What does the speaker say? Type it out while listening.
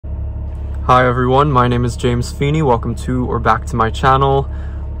Hi everyone, my name is James Feeney. Welcome to or back to my channel.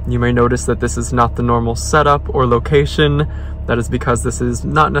 You may notice that this is not the normal setup or location. That is because this is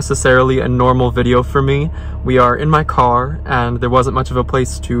not necessarily a normal video for me. We are in my car and there wasn't much of a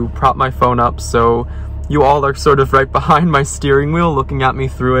place to prop my phone up, so you all are sort of right behind my steering wheel looking at me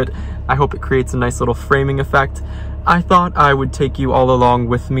through it. I hope it creates a nice little framing effect. I thought I would take you all along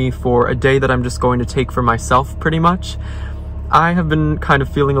with me for a day that I'm just going to take for myself pretty much. I have been kind of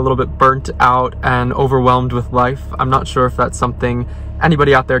feeling a little bit burnt out and overwhelmed with life. I'm not sure if that's something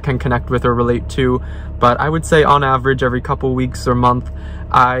anybody out there can connect with or relate to, but I would say on average every couple weeks or month,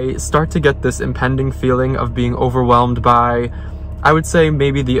 I start to get this impending feeling of being overwhelmed by, I would say,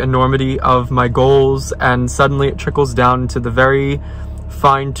 maybe the enormity of my goals, and suddenly it trickles down to the very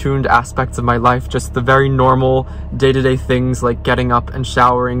fine-tuned aspects of my life. Just the very normal day-to-day things like getting up and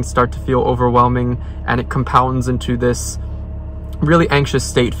showering start to feel overwhelming, and it compounds into this really anxious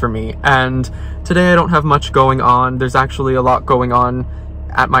state for me. And today I don't have much going on. There's actually a lot going on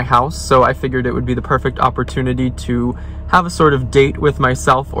at my house, so I figured it would be the perfect opportunity to have a sort of date with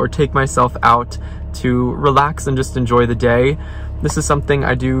myself or take myself out to relax and just enjoy the day. This is something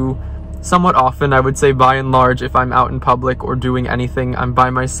I do somewhat often. I would say by and large, if I'm out in public or doing anything, I'm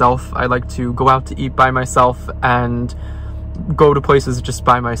by myself. I like to go out to eat by myself and go to places just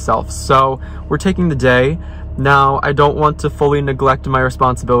by myself. So we're taking the day. Now, I don't want to fully neglect my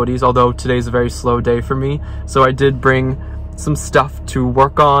responsibilities, although today's a very slow day for me. So I did bring some stuff to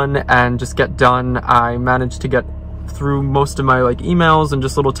work on and just get done. I managed to get through most of my emails and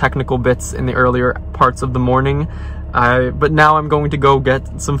just little technical bits in the earlier parts of the morning. But now I'm going to go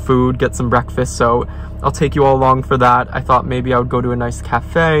get some food, get some breakfast, so I'll take you all along for that. I thought maybe I would go to a nice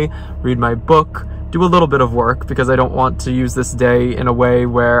cafe, read my book, do a little bit of work, because I don't want to use this day in a way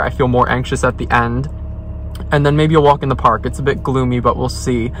where I feel more anxious at the end. And then maybe a walk in the park. It's a bit gloomy, but we'll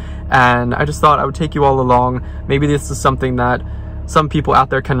see. And I just thought I would take you all along. Maybe this is something that some people out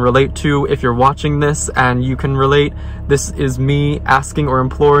there can relate to. If you're watching this and you can relate, this is me asking or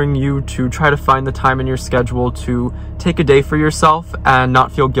imploring you to try to find the time in your schedule to take a day for yourself and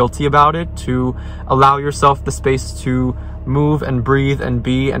not feel guilty about it, to allow yourself the space to move and breathe and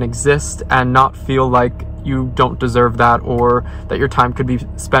be and exist and not feel like you don't deserve that or that your time could be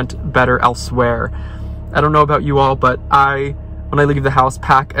spent better elsewhere. I don't know about you all, but when I leave the house,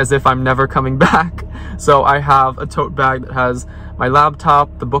 pack as if I'm never coming back. So I have a tote bag that has my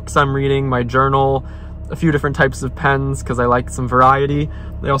laptop, the books I'm reading, my journal, a few different types of pens because I like some variety.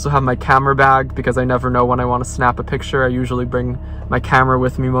 I also have my camera bag because I never know when I want to snap a picture. I usually bring my camera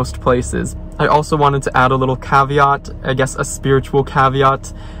with me most places. I also wanted to add a little caveat, I guess a spiritual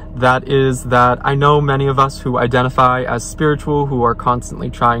caveat. That is that I know many of us who identify as spiritual, who are constantly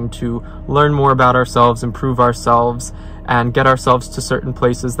trying to learn more about ourselves, improve ourselves, and get ourselves to certain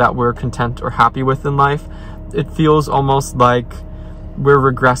places that we're content or happy with in life. It feels almost like we're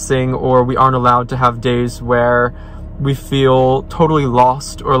regressing, or we aren't allowed to have days where we feel totally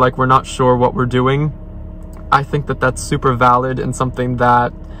lost or like we're not sure what we're doing. I think that that's super valid and something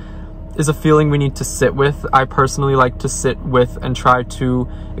that is a feeling we need to sit with. I personally like to sit with and try to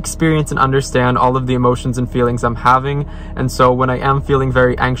experience and understand all of the emotions and feelings I'm having. And so when I am feeling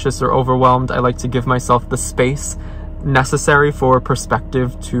very anxious or overwhelmed, I like to give myself the space necessary for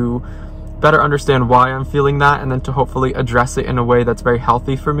perspective to better understand why I'm feeling that, and then to hopefully address it in a way that's very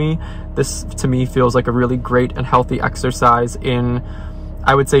healthy for me. This, to me, feels like a really great and healthy exercise in,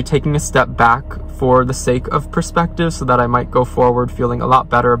 I would say, taking a step back for the sake of perspective so that I might go forward feeling a lot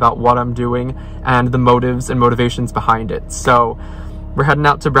better about what I'm doing and the motives and motivations behind it. So we're heading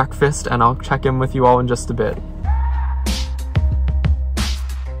out to breakfast and I'll check in with you all in just a bit.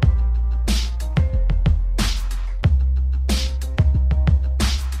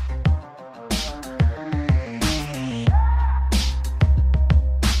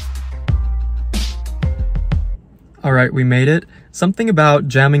 All right, we made it. Something about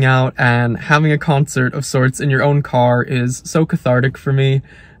jamming out and having a concert of sorts in your own car is so cathartic for me.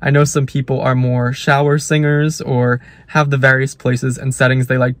 I know some people are more shower singers or have the various places and settings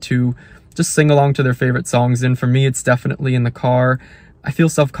they like to just sing along to their favorite songs in. For me, it's definitely in the car. I feel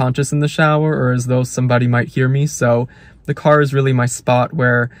self-conscious in the shower, or as though somebody might hear me, so the car is really my spot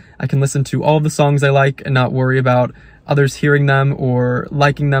where I can listen to all the songs I like and not worry about others hearing them or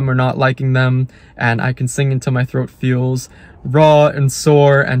liking them or not liking them, and I can sing until my throat feels raw and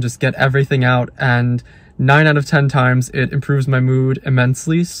sore and just get everything out, and 9 out of 10 times it improves my mood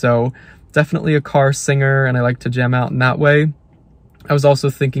immensely. So definitely a car singer, and I like to jam out in that way. I was also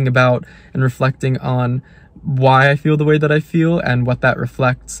thinking about and reflecting on why I feel the way that I feel and what that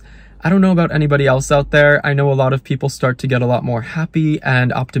reflects. I don't know about anybody else out there. I know a lot of people start to get a lot more happy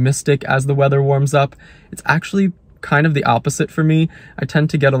and optimistic as the weather warms up. It's actually kind of the opposite for me. I tend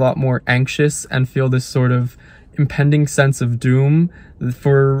to get a lot more anxious and feel this sort of impending sense of doom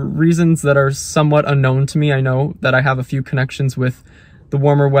for reasons that are somewhat unknown to me. I know that I have a few connections with the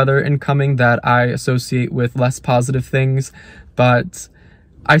warmer weather incoming that I associate with less positive things, but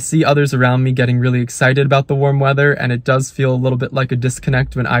I see others around me getting really excited about the warm weather, and it does feel a little bit like a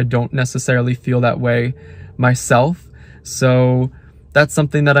disconnect when I don't necessarily feel that way myself. So that's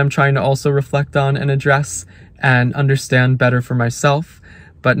something that I'm trying to also reflect on and address and understand better for myself.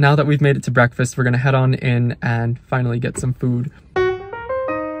 But now that we've made it to breakfast, we're gonna head on in and finally get some food.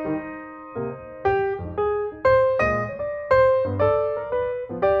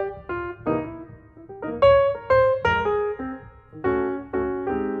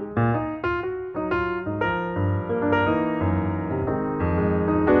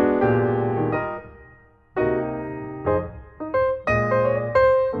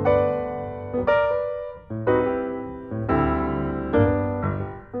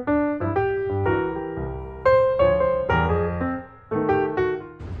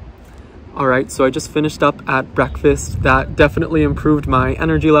 Alright, so I just finished up at breakfast. That definitely improved my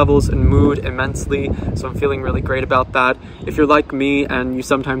energy levels and mood immensely, so I'm feeling really great about that. If you're like me and you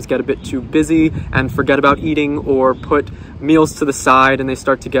sometimes get a bit too busy and forget about eating or put meals to the side and they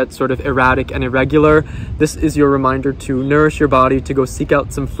start to get sort of erratic and irregular, this is your reminder to nourish your body, to go seek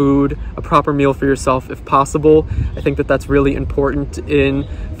out some food, a proper meal for yourself if possible. I think that that's really important in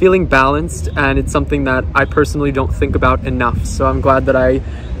feeling balanced, and it's something that I personally don't think about enough. So I'm glad that I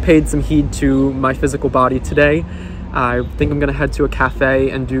paid some heed to my physical body today. I think I'm gonna head to a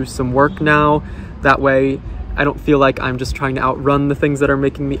cafe and do some work now. That way I don't feel like I'm just trying to outrun the things that are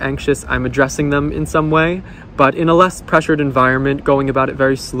making me anxious. I'm addressing them in some way, but in a less pressured environment, going about it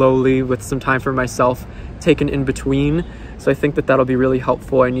very slowly with some time for myself taken in between. So I think that that'll be really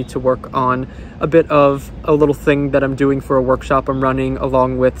helpful. I need to work on a bit of a little thing that I'm doing for a workshop I'm running,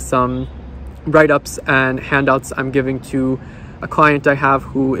 along with some write-ups and handouts I'm giving to a client I have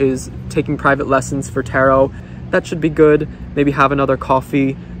who is taking private lessons for tarot. That should be good. Maybe have another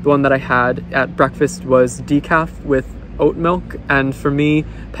coffee. The one that I had at breakfast was decaf with oat milk, and for me,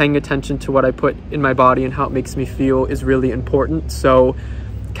 paying attention to what I put in my body and how it makes me feel is really important. So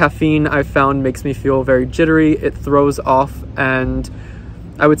caffeine, I've found, makes me feel very jittery. It throws off, and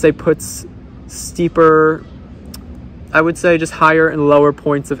I would say puts steeper, I would say just higher and lower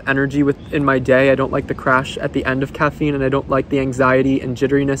points of energy within my day. I don't like the crash at the end of caffeine, and I don't like the anxiety and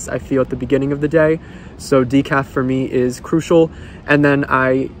jitteriness I feel at the beginning of the day. So decaf for me is crucial. And then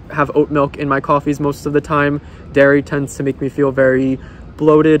I have oat milk in my coffees most of the time. Dairy tends to make me feel very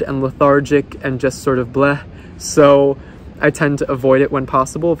bloated and lethargic and just sort of bleh. So I tend to avoid it when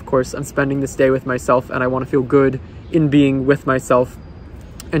possible. Of course, I'm spending this day with myself and I want to feel good in being with myself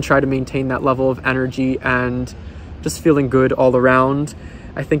and try to maintain that level of energy and just feeling good all around.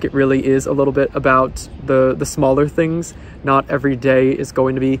 I think it really is a little bit about the smaller things. Not every day is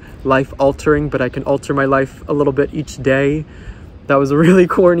going to be life-altering, but I can alter my life a little bit each day. That was a really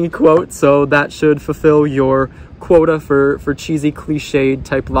corny quote, so that should fulfill your quota for cheesy, cliched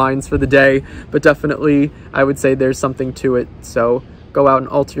type lines for the day, but definitely I would say there's something to it. So go out and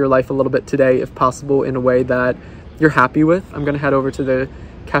alter your life a little bit today, if possible, in a way that you're happy with. I'm gonna head over to the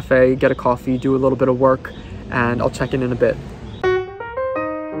cafe, get a coffee, do a little bit of work, and I'll check in a bit.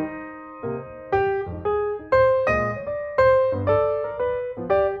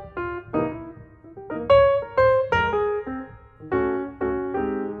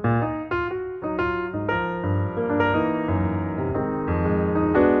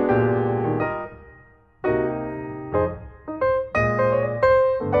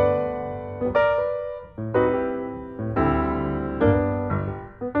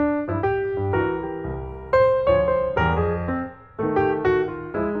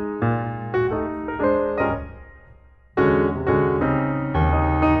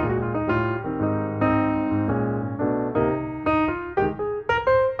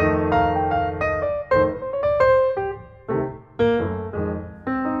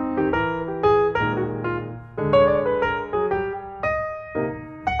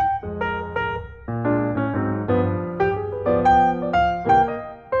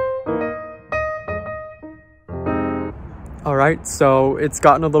 Alright, so it's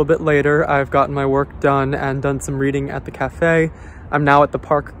gotten a little bit later. I've gotten my work done and done some reading at the cafe. I'm now at the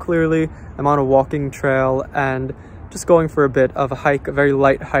park, clearly. I'm on a walking trail and just going for a bit of a hike, a very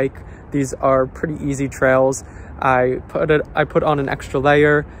light hike. These are pretty easy trails. I put on an extra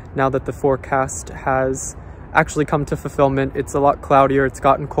layer now that the forecast has actually come to fulfillment. It's a lot cloudier, it's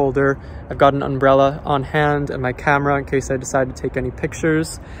gotten colder. I've got an umbrella on hand and my camera in case I decide to take any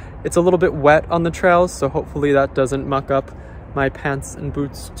pictures. It's a little bit wet on the trails, so hopefully that doesn't muck up my pants and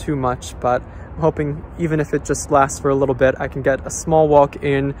boots too much, but I'm hoping even if it just lasts for a little bit, I can get a small walk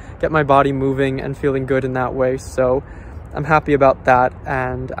in, get my body moving and feeling good in that way. So I'm happy about that,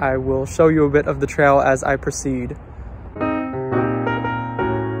 and I will show you a bit of the trail as I proceed.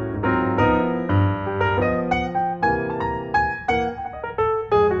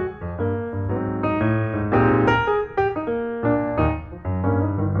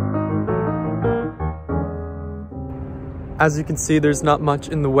 As you can see, there's not much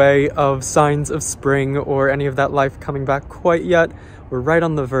in the way of signs of spring or any of that life coming back quite yet. We're right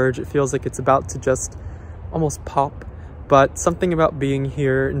on the verge. It feels like it's about to just almost pop. But something about being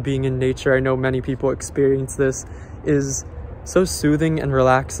here and being in nature, I know many people experience this, is so soothing and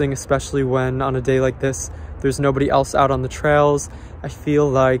relaxing, especially when on a day like this, there's nobody else out on the trails. I feel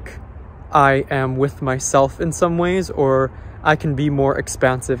like I am with myself in some ways, or I can be more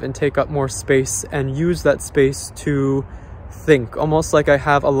expansive and take up more space and use that space to think, almost like I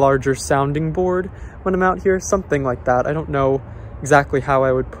have a larger sounding board when I'm out here, something like that. I don't know exactly how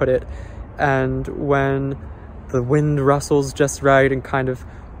I would put it. And when the wind rustles just right and kind of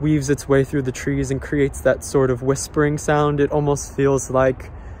weaves its way through the trees and creates that sort of whispering sound, it almost feels like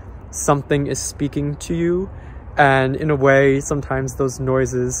something is speaking to you. And in a way, sometimes those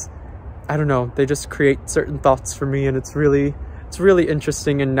noises, I don't know, they just create certain thoughts for me, and it's really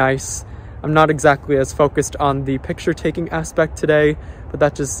interesting and nice. I'm not exactly as focused on the picture taking aspect today, but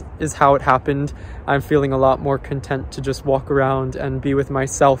that just is how it happened. I'm feeling a lot more content to just walk around and be with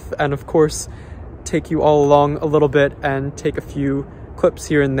myself, and of course take you all along a little bit and take a few clips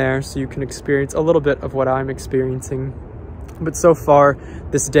here and there so you can experience a little bit of what I'm experiencing. But so far,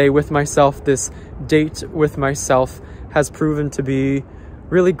 this day with myself, this date with myself, has proven to be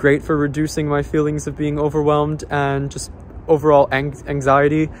really great for reducing my feelings of being overwhelmed and just overall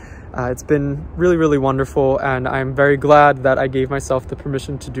anxiety. It's been really wonderful, and I'm very glad that I gave myself the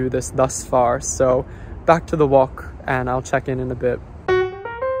permission to do this thus far. So back to the walk, and I'll check in a bit.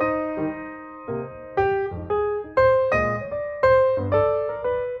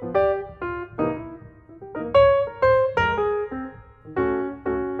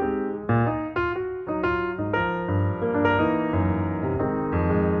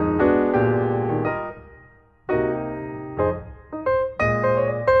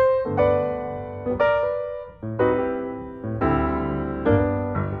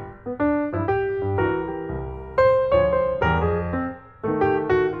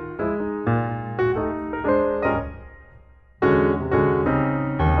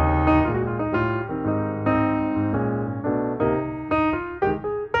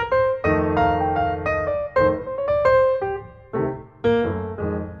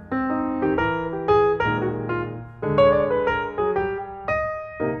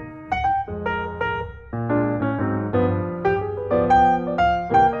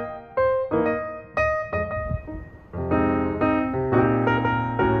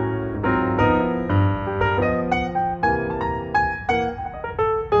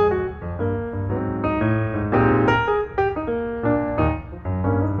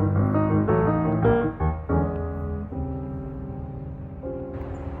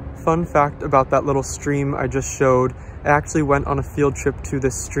 Fun fact about that little stream I just showed, I actually went on a field trip to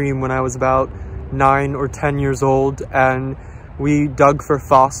this stream when I was about 9 or 10 years old, and we dug for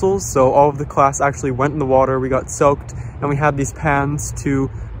fossils. So all of the class actually went in the water, we got soaked, and we had these pans to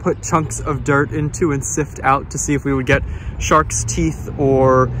put chunks of dirt into and sift out to see if we would get shark's teeth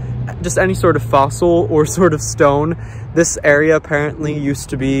or just any sort of fossil or sort of stone. This area apparently used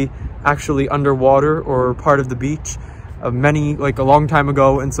to be actually underwater or part of the beach a long time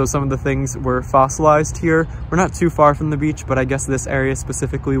ago, and so some of the things were fossilized here. We're not too far from the beach, but I guess this area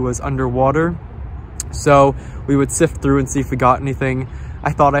specifically was underwater. So we would sift through and see if we got anything.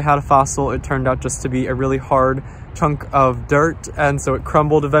 I thought I had a fossil. It turned out just to be a really hard chunk of dirt, and so it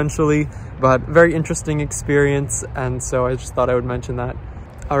crumbled eventually, but very interesting experience, and so I just thought I would mention that.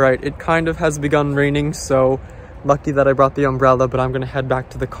 All right, it kind of has begun raining, so lucky that I brought the umbrella, but I'm gonna head back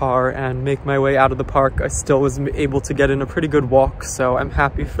to the car and make my way out of the park. I still was able to get in a pretty good walk, so I'm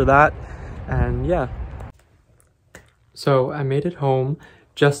happy for that, and yeah. So I made it home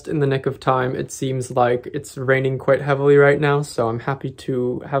just in the nick of time. It seems like it's raining quite heavily right now, so I'm happy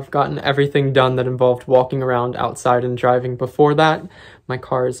to have gotten everything done that involved walking around outside and driving before that. My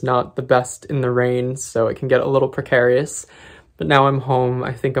car is not the best in the rain, so it can get a little precarious. But now I'm home.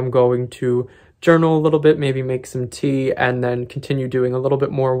 I think I'm going to journal a little bit, maybe make some tea, and then continue doing a little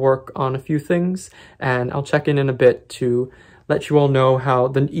bit more work on a few things. And I'll check in a bit to let you all know how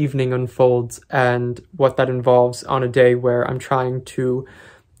the evening unfolds and what that involves on a day where I'm trying to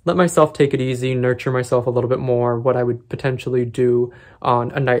let myself take it easy, nurture myself a little bit more, what I would potentially do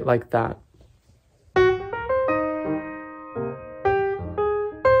on a night like that.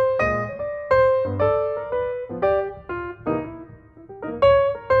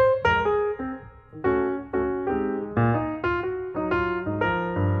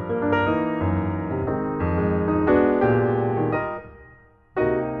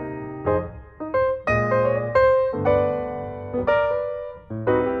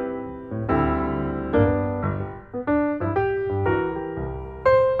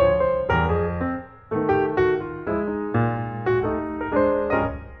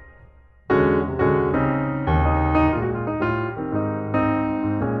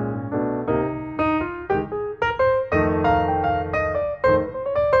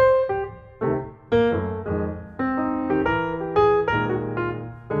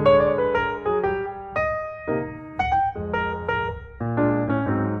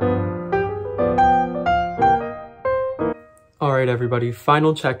 Alright everybody,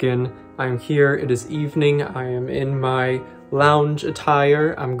 final check-in. I am here, it is evening, I am in my lounge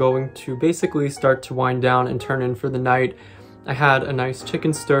attire. I'm going to basically start to wind down and turn in for the night. I had a nice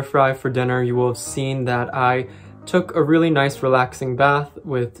chicken stir-fry for dinner. You will have seen that I took a really nice relaxing bath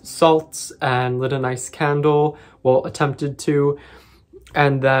with salts and lit a nice candle, well, attempted to.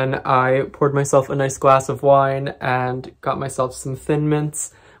 And then I poured myself a nice glass of wine and got myself some Thin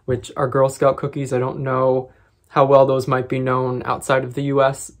Mints, which are Girl Scout cookies. I don't know how well those might be known outside of the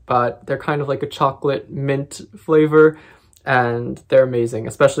US, but they're kind of like a chocolate mint flavor, and they're amazing,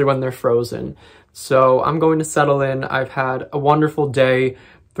 especially when they're frozen. So I'm going to settle in. I've had a wonderful day.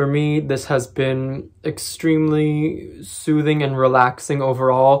 For me, this has been extremely soothing and relaxing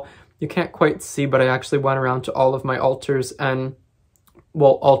overall. You can't quite see, but I actually went around to all of my altars and,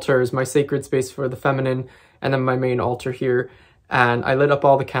 well, altars, my sacred space for the feminine, and then my main altar here. And I lit up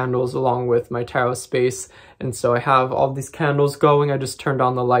all the candles along with my tarot space. And so I have all these candles going. I just turned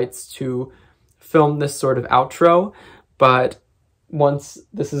on the lights to film this sort of outro. But once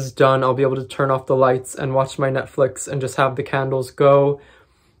this is done, I'll be able to turn off the lights and watch my Netflix and just have the candles go.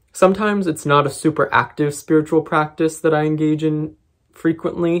 Sometimes it's not a super active spiritual practice that I engage in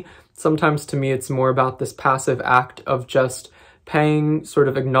frequently. Sometimes to me, it's more about this passive act of just paying sort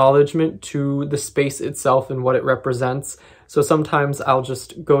of acknowledgement to the space itself and what it represents. So sometimes I'll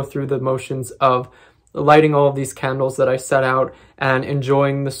just go through the motions of lighting all of these candles that I set out and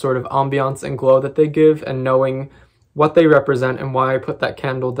enjoying the sort of ambiance and glow that they give and knowing what they represent and why I put that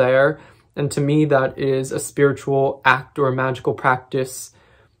candle there. And to me, that is a spiritual act or a magical practice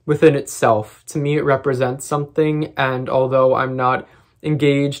within itself. To me, it represents something, and although I'm not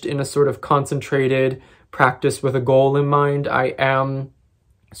engaged in a sort of concentrated practice with a goal in mind, I am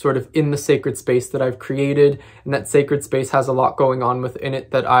sort of in the sacred space that I've created, and that sacred space has a lot going on within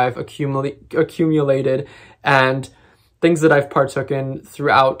it that I've accumulated and things that I've partook in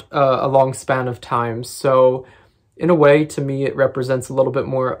throughout a long span of time. So in a way, to me, it represents a little bit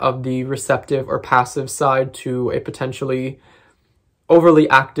more of the receptive or passive side to a potentially overly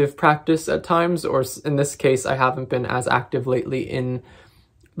active practice at times, or in this case, I haven't been as active lately in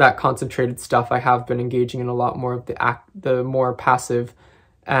that concentrated stuff. I have been engaging in a lot more of the more passive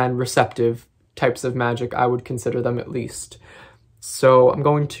and receptive types of magic, I would consider them at least. So I'm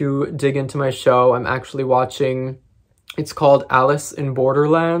going to dig into my show. I'm actually watching, it's called Alice in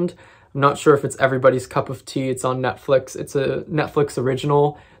Borderland. I'm not sure if it's everybody's cup of tea. It's on Netflix. It's a Netflix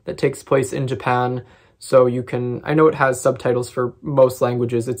original that takes place in Japan. So you can, I know it has subtitles for most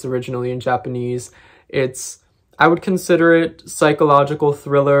languages. It's originally in Japanese. I would consider it psychological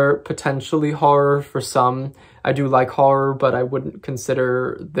thriller, potentially horror for some. I do like horror, but I wouldn't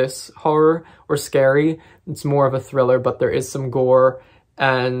consider this horror or scary. It's more of a thriller, but there is some gore,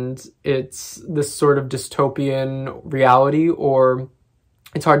 and it's this sort of dystopian reality, or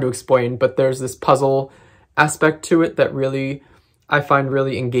it's hard to explain, but there's this puzzle aspect to it that really, I find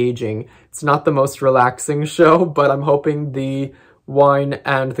really engaging. It's not the most relaxing show, but I'm hoping the wine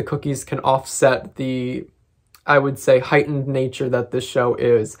and the cookies can offset the, I would say, heightened nature that this show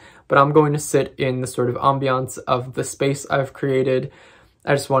is. But I'm going to sit in the sort of ambiance of the space I've created.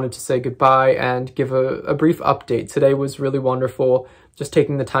 I just wanted to say goodbye and give a brief update. Today was really wonderful, just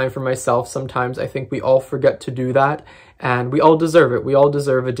taking the time for myself. Sometimes I think we all forget to do that, and we all deserve it. We all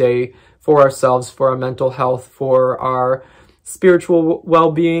deserve a day for ourselves, for our mental health, for our spiritual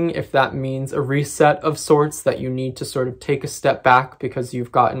well-being, if that means a reset of sorts, that you need to sort of take a step back because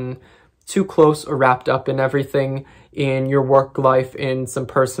you've gotten too close or wrapped up in everything, in your work life, in some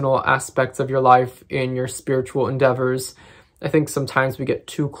personal aspects of your life, in your spiritual endeavors. I think sometimes we get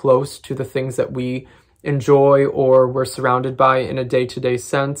too close to the things that we enjoy or we're surrounded by in a day-to-day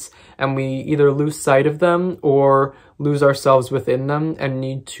sense, and we either lose sight of them or lose ourselves within them and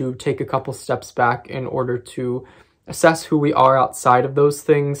need to take a couple steps back in order to assess who we are outside of those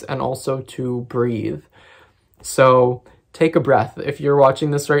things and also to breathe. So take a breath. If you're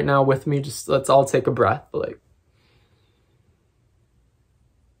watching this right now with me, just let's all take a breath.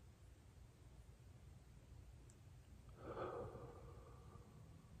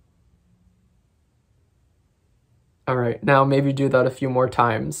 All right, now maybe do that a few more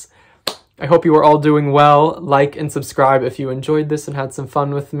times. I hope you are all doing well. Like and subscribe if you enjoyed this and had some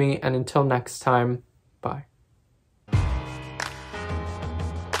fun with me. And until next time, bye.